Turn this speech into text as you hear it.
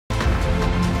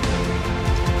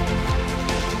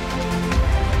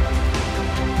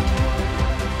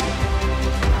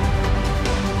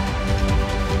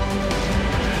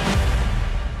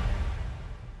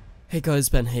guys,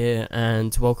 Ben here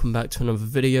and welcome back to another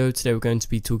video. Today we're going to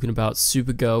be talking about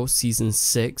Supergirl Season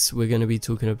 6. We're going to be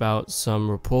talking about some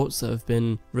reports that have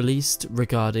been released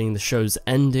regarding the show's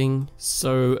ending.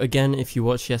 So again, if you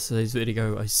watched yesterday's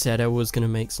video, I said I was going to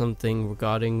make something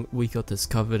regarding We Got This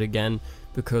Covered again,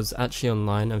 because actually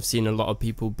online I've seen a lot of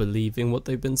people believing what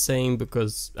they've been saying,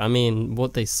 because I mean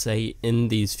what they say in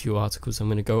these few articles I'm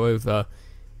going to go over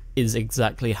is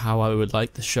exactly how I would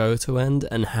like the show to end,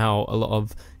 and how a lot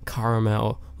of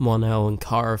Caramel, Mon-El and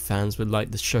Kara fans would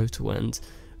like the show to end.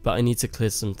 But I need to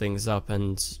clear some things up,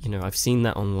 and you know, I've seen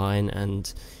that online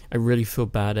and I really feel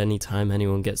bad anytime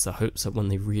anyone gets their hopes up when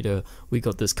they read a We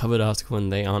Got This Covered article and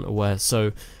they aren't aware.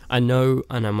 So I know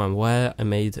and I'm aware I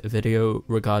made a video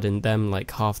regarding them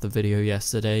like half the video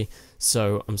yesterday,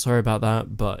 so I'm sorry about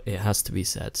that, but it has to be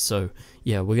said. So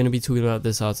yeah, we're going to be talking about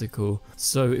this article.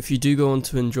 So if you do go on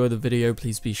to enjoy the video,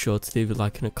 please be sure to leave a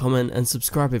like and a comment and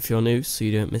subscribe if you're new so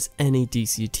you don't miss any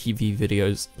DC TV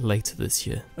videos later this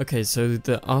year. Okay, so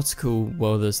the article,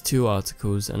 well, there's two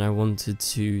articles and I wanted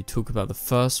to talk about the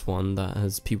first one that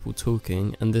has people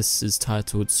talking, and this is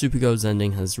titled Supergirl's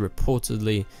ending has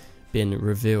reportedly been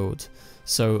revealed.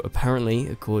 So apparently,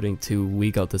 according to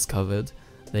We Got This Covered,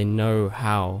 they know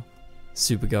how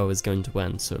Supergirl is going to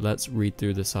end. So let's read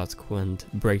through this article and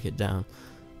break it down.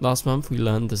 Last month we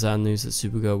learned the sad news that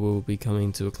Supergirl will be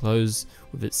coming to a close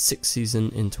with its 6th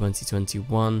season in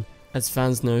 2021. As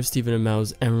fans know, Stephen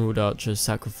Amell's Emerald Archer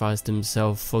sacrificed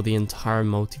himself for the entire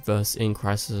multiverse in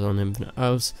Crisis on Infinite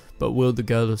Earths, but will the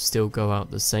Girl of Steel go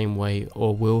out the same way,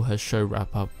 or will her show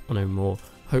wrap up on a more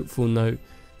hopeful note?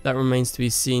 That remains to be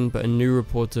seen, but a new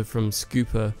reporter from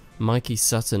Scooper, Mikey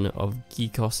Sutton of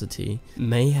Geekosity,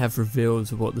 may have revealed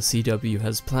what the CW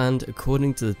has planned.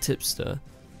 According to the tipster,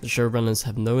 the showrunners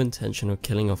have no intention of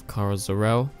killing off Kara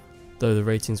Zor-El. Though the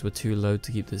ratings were too low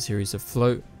to keep the series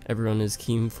afloat, everyone is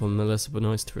keen for Melissa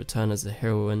Benoist to return as the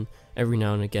heroine every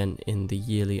now and again in the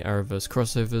yearly Arrowverse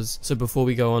crossovers. So before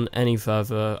we go on any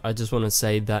further, I just want to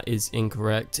say that is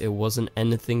incorrect. It wasn't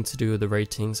anything to do with the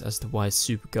ratings as to why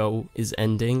Supergirl is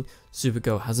ending.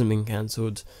 Supergirl hasn't been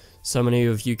cancelled. So many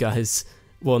of you guys,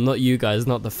 well, not you guys,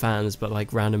 not the fans, but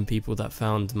like random people that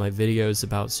found my videos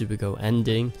about Supergirl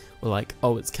ending were like,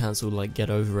 oh, it's cancelled, like get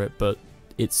over it. But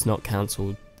it's not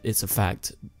cancelled, it's a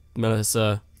fact.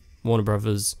 Melissa, Warner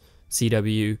Brothers,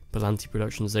 CW, Berlanti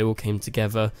Productions, they all came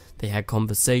together, they had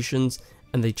conversations,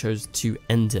 and they chose to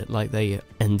end it like they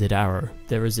ended Arrow.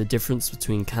 There is a difference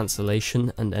between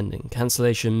cancellation and ending.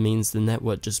 Cancellation means the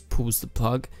network just pulls the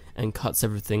plug and cuts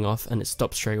everything off and it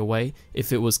stops straight away.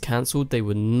 If it was cancelled, they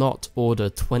would not order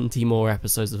 20 more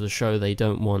episodes of the show they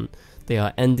don't want. They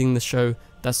are ending the show,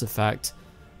 that's a fact.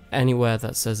 Anywhere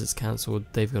that says it's cancelled,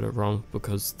 they've got it wrong,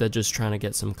 because they're just trying to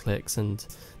get some clicks and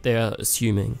they are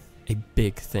assuming a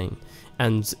big thing.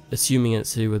 And assuming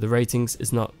it's to do with the ratings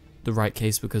is not the right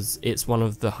case, because it's one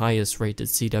of the highest rated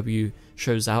CW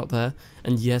shows out there,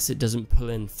 and yes, it doesn't pull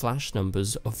in flash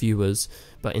numbers of viewers,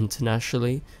 but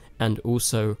internationally and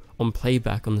also on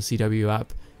playback on the CW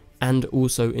app, and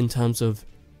also in terms of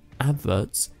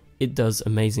adverts, it does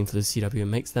amazing for the CW. It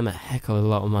makes them a heck of a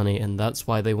lot of money, and that's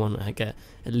why they want to get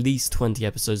at least 20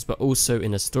 episodes, but also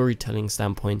in a storytelling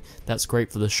standpoint, that's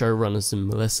great for the showrunners and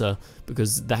Melissa,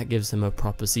 because that gives them a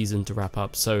proper season to wrap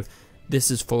up. So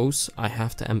this is false, I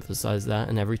have to emphasize that,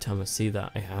 and every time I see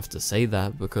that I have to say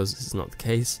that, because it's not the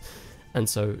case. And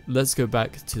so let's go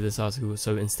back to this article.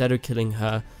 So instead of killing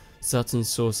her, certain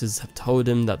sources have told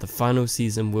him that the final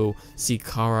season will see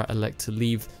Kara elect to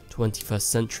leave 21st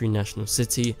Century National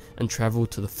City and travel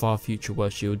to the far future, where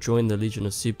she will join the Legion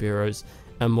of Superheroes,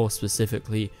 and more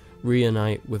specifically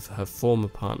reunite with her former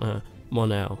partner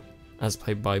Mon-El, as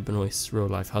played by Benoist's real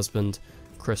life husband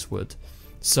Chris Wood.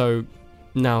 So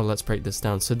now let's break this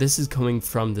down. So this is coming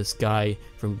from this guy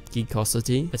from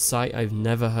Geekosity, a site I've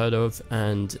never heard of,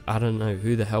 and I don't know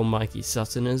who the hell Mikey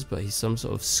Sutton is, but he's some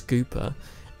sort of scooper.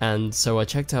 And so I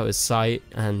checked out his site,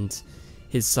 and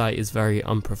his site is very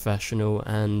unprofessional,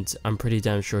 and I'm pretty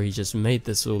damn sure he just made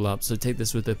this all up. So take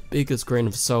this with the biggest grain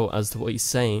of salt as to what he's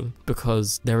saying,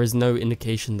 because there is no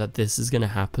indication that this is going to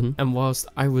happen. And whilst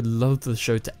I would love the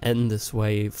show to end this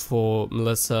way, for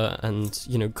Melissa and,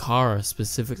 you know, Kara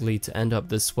specifically to end up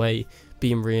this way,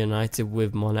 being reunited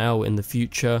with Mon-El in the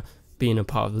future, being a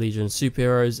part of Legion of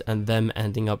Superheroes, and them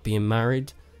ending up being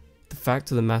married, the fact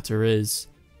of the matter is,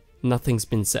 nothing's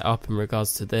been set up in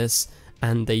regards to this,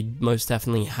 and they most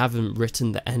definitely haven't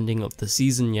written the ending of the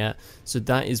season yet. So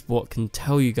that is what can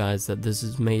tell you guys that this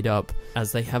is made up,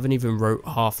 as they haven't even wrote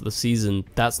half the season.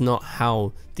 That's not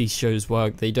how these shows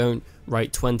work. They don't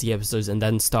write 20 episodes and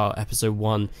then start episode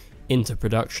 1 into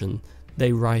production.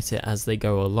 They write it as they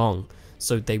go along.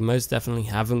 So they most definitely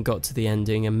haven't got to the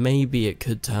ending, and maybe it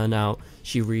could turn out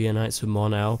she reunites with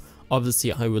Mon-El.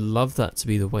 Obviously I would love that to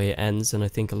be the way it ends, and I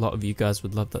think a lot of you guys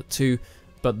would love that too,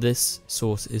 but this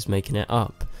source is making it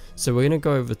up. So we're going to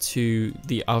go over to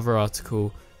the other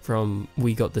article from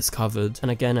We Got This Covered,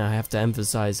 and again I have to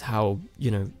emphasize how,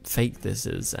 fake this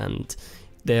is, and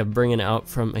they're bringing it up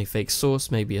from a fake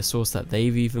source, maybe a source that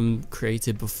they've even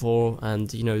created before, and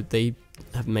they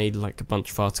have made like a bunch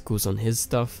of articles on his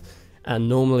stuff. And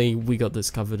normally We Got This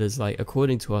Covered is like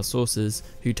according to our sources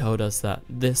who told us that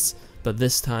this, but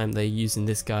this time they're using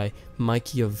this guy,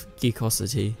 Mikey of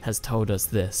Geekosity, has told us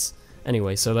this.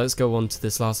 Anyway, so let's go on to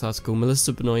this last article.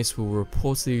 Melissa Benoist will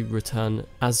reportedly return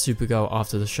as Supergirl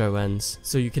after the show ends.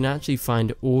 So you can actually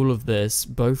find all of this,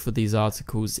 both of these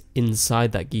articles,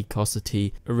 inside that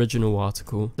Geekosity original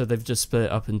article. So they've just split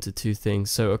it up into two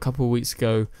things. So a couple of weeks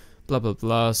ago, blah blah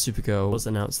blah, Supergirl was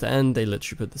announced to end. They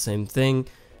literally put the same thing.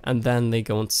 And then they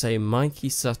go on to say Mikey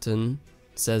Sutton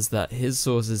says that his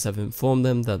sources have informed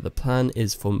them that the plan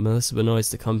is for Melissa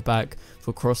Benoist to come back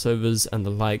for crossovers and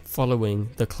the like following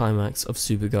the climax of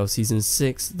Supergirl Season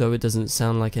 6, though it doesn't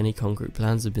sound like any concrete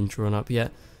plans have been drawn up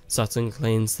yet. Sutton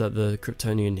claims that the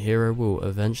Kryptonian hero will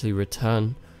eventually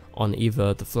return on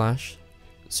either The Flash,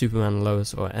 Superman and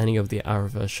Lois, or any of the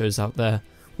Arrowverse shows out there.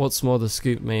 What's more, the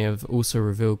scoop may have also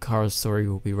revealed Kara's story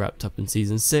will be wrapped up in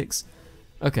Season 6.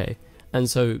 Okay. And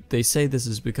so they say this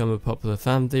has become a popular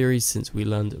fan theory since we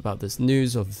learned about this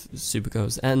news of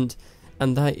Supergirl's end,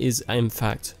 and that is in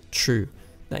fact true.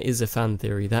 That is a fan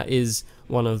theory. That is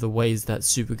one of the ways that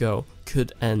Supergirl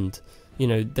could end.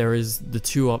 There is the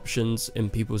two options in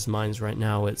people's minds right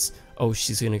now. It's, oh,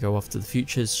 she's going to go off to the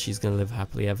futures, she's going to live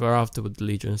happily ever after with the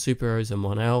Legion of Superheroes and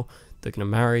Mon-El, they're going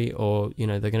to marry, or,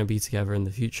 they're going to be together in the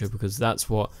future, because that's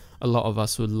what a lot of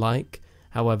us would like.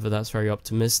 However, that's very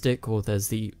optimistic, or there's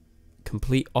the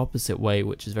complete opposite way,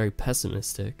 which is very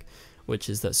pessimistic, which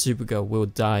is that Supergirl will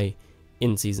die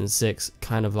in Season 6,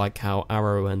 kind of like how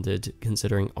Arrow ended,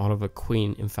 considering Oliver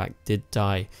Queen in fact did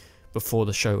die before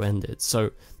the show ended.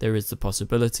 So there is the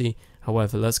possibility.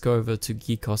 However, let's go over to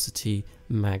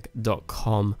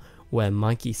geekositymag.com, where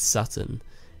Mikey Sutton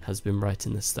has been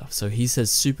writing this stuff. So he says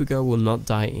Supergirl will not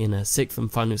die in her 6th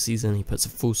and final season. He puts a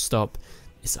full stop.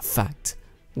 It's a fact,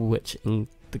 which in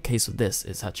the case of this,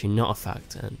 it's actually not a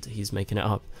fact, and he's making it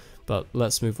up. But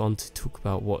let's move on to talk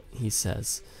about what he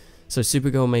says. So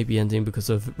Supergirl may be ending because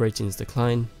of ratings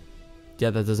decline. Yeah,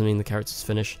 that doesn't mean the character's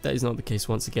finished. That is not the case,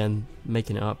 once again,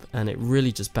 making it up, and it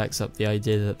really just backs up the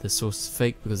idea that the source is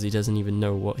fake, because he doesn't even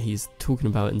know what he's talking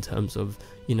about in terms of,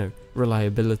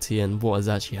 reliability and what has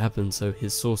actually happened. So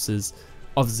his sources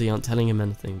obviously aren't telling him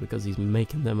anything because he's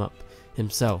making them up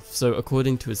himself. So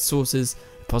according to his sources,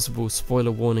 a possible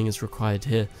spoiler warning is required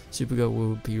here. Supergirl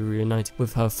will be reunited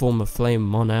with her former flame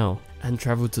Mon-El and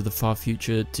travel to the far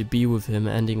future to be with him,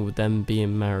 ending with them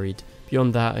being married.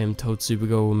 Beyond that, I am told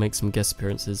Supergirl will make some guest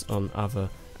appearances on other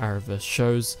Arrowverse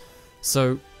shows.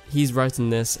 So he's writing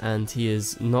this, and he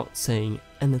is not saying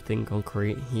anything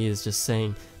concrete. He is just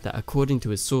saying that according to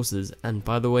his sources, and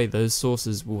by the way, those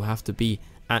sources will have to be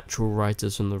actual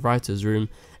writers from the writers' room,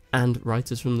 and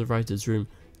writers from the writers' room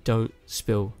don't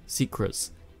spill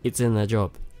secrets. It's in their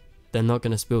job. They're not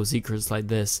going to spill secrets like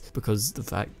this because the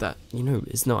fact that,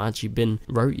 it's not actually been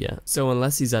wrote yet. So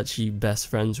unless he's actually best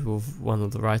friends with one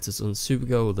of the writers on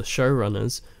Supergirl or the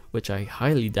showrunners, which I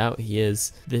highly doubt he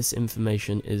is, this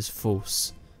information is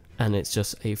false, and it's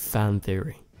just a fan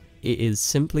theory. It is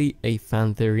simply a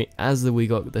fan theory, as the We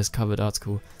Got This Covered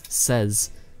article says.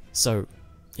 So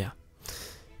yeah,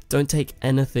 don't take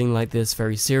anything like this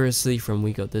very seriously from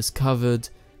We Got This Covered,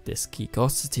 this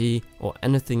Geekosity, or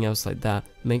anything else like that.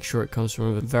 Make sure it comes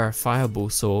from a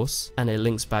verifiable source and it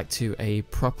links back to a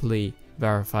properly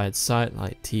verified site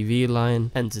like TV Line,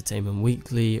 Entertainment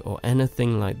Weekly, or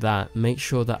anything like that. Make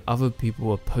sure that other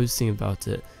people are posting about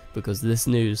it, because this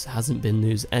news hasn't been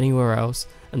news anywhere else,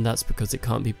 and that's because it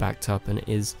can't be backed up and it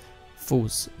is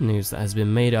false news that has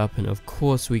been made up. And of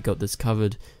course We Got This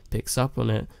Covered picks up on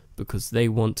it because they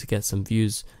want to get some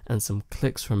views and some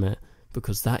clicks from it,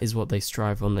 because that is what they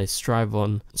strive on. They strive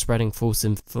on spreading false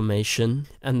information,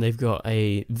 and they've got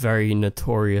a very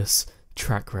notorious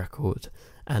track record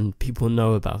and people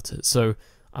know about it. So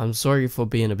I'm sorry for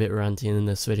being a bit ranty in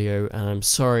this video, and I'm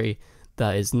sorry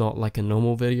that it's not like a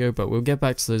normal video, but we'll get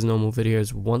back to those normal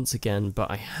videos once again. But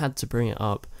I had to bring it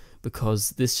up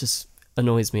because this just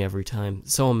annoys me every time.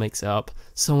 Someone makes it up,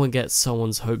 someone gets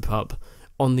someone's hope up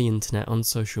on the internet, on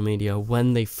social media,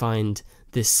 when they find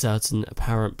this certain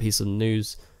apparent piece of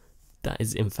news that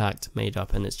is in fact made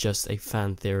up, and it's just a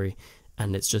fan theory,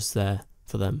 and it's just there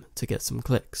for them to get some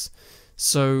clicks.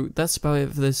 So that's about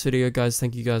it for this video, guys.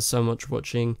 Thank you guys so much for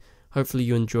watching. Hopefully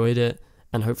you enjoyed it,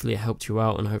 and hopefully it helped you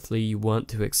out, and hopefully you weren't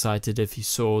too excited if you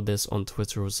saw this on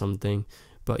Twitter or something.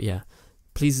 But yeah,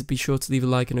 please be sure to leave a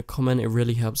like and a comment. It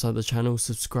really helps out the channel.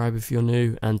 Subscribe if you're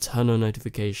new, and turn on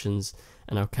notifications,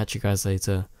 and I'll catch you guys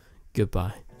later.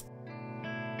 Goodbye.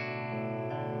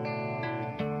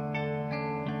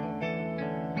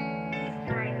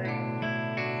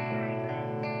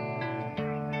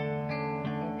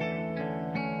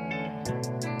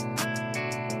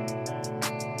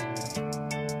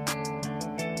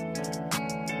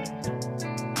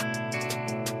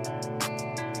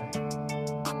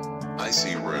 I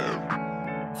see red.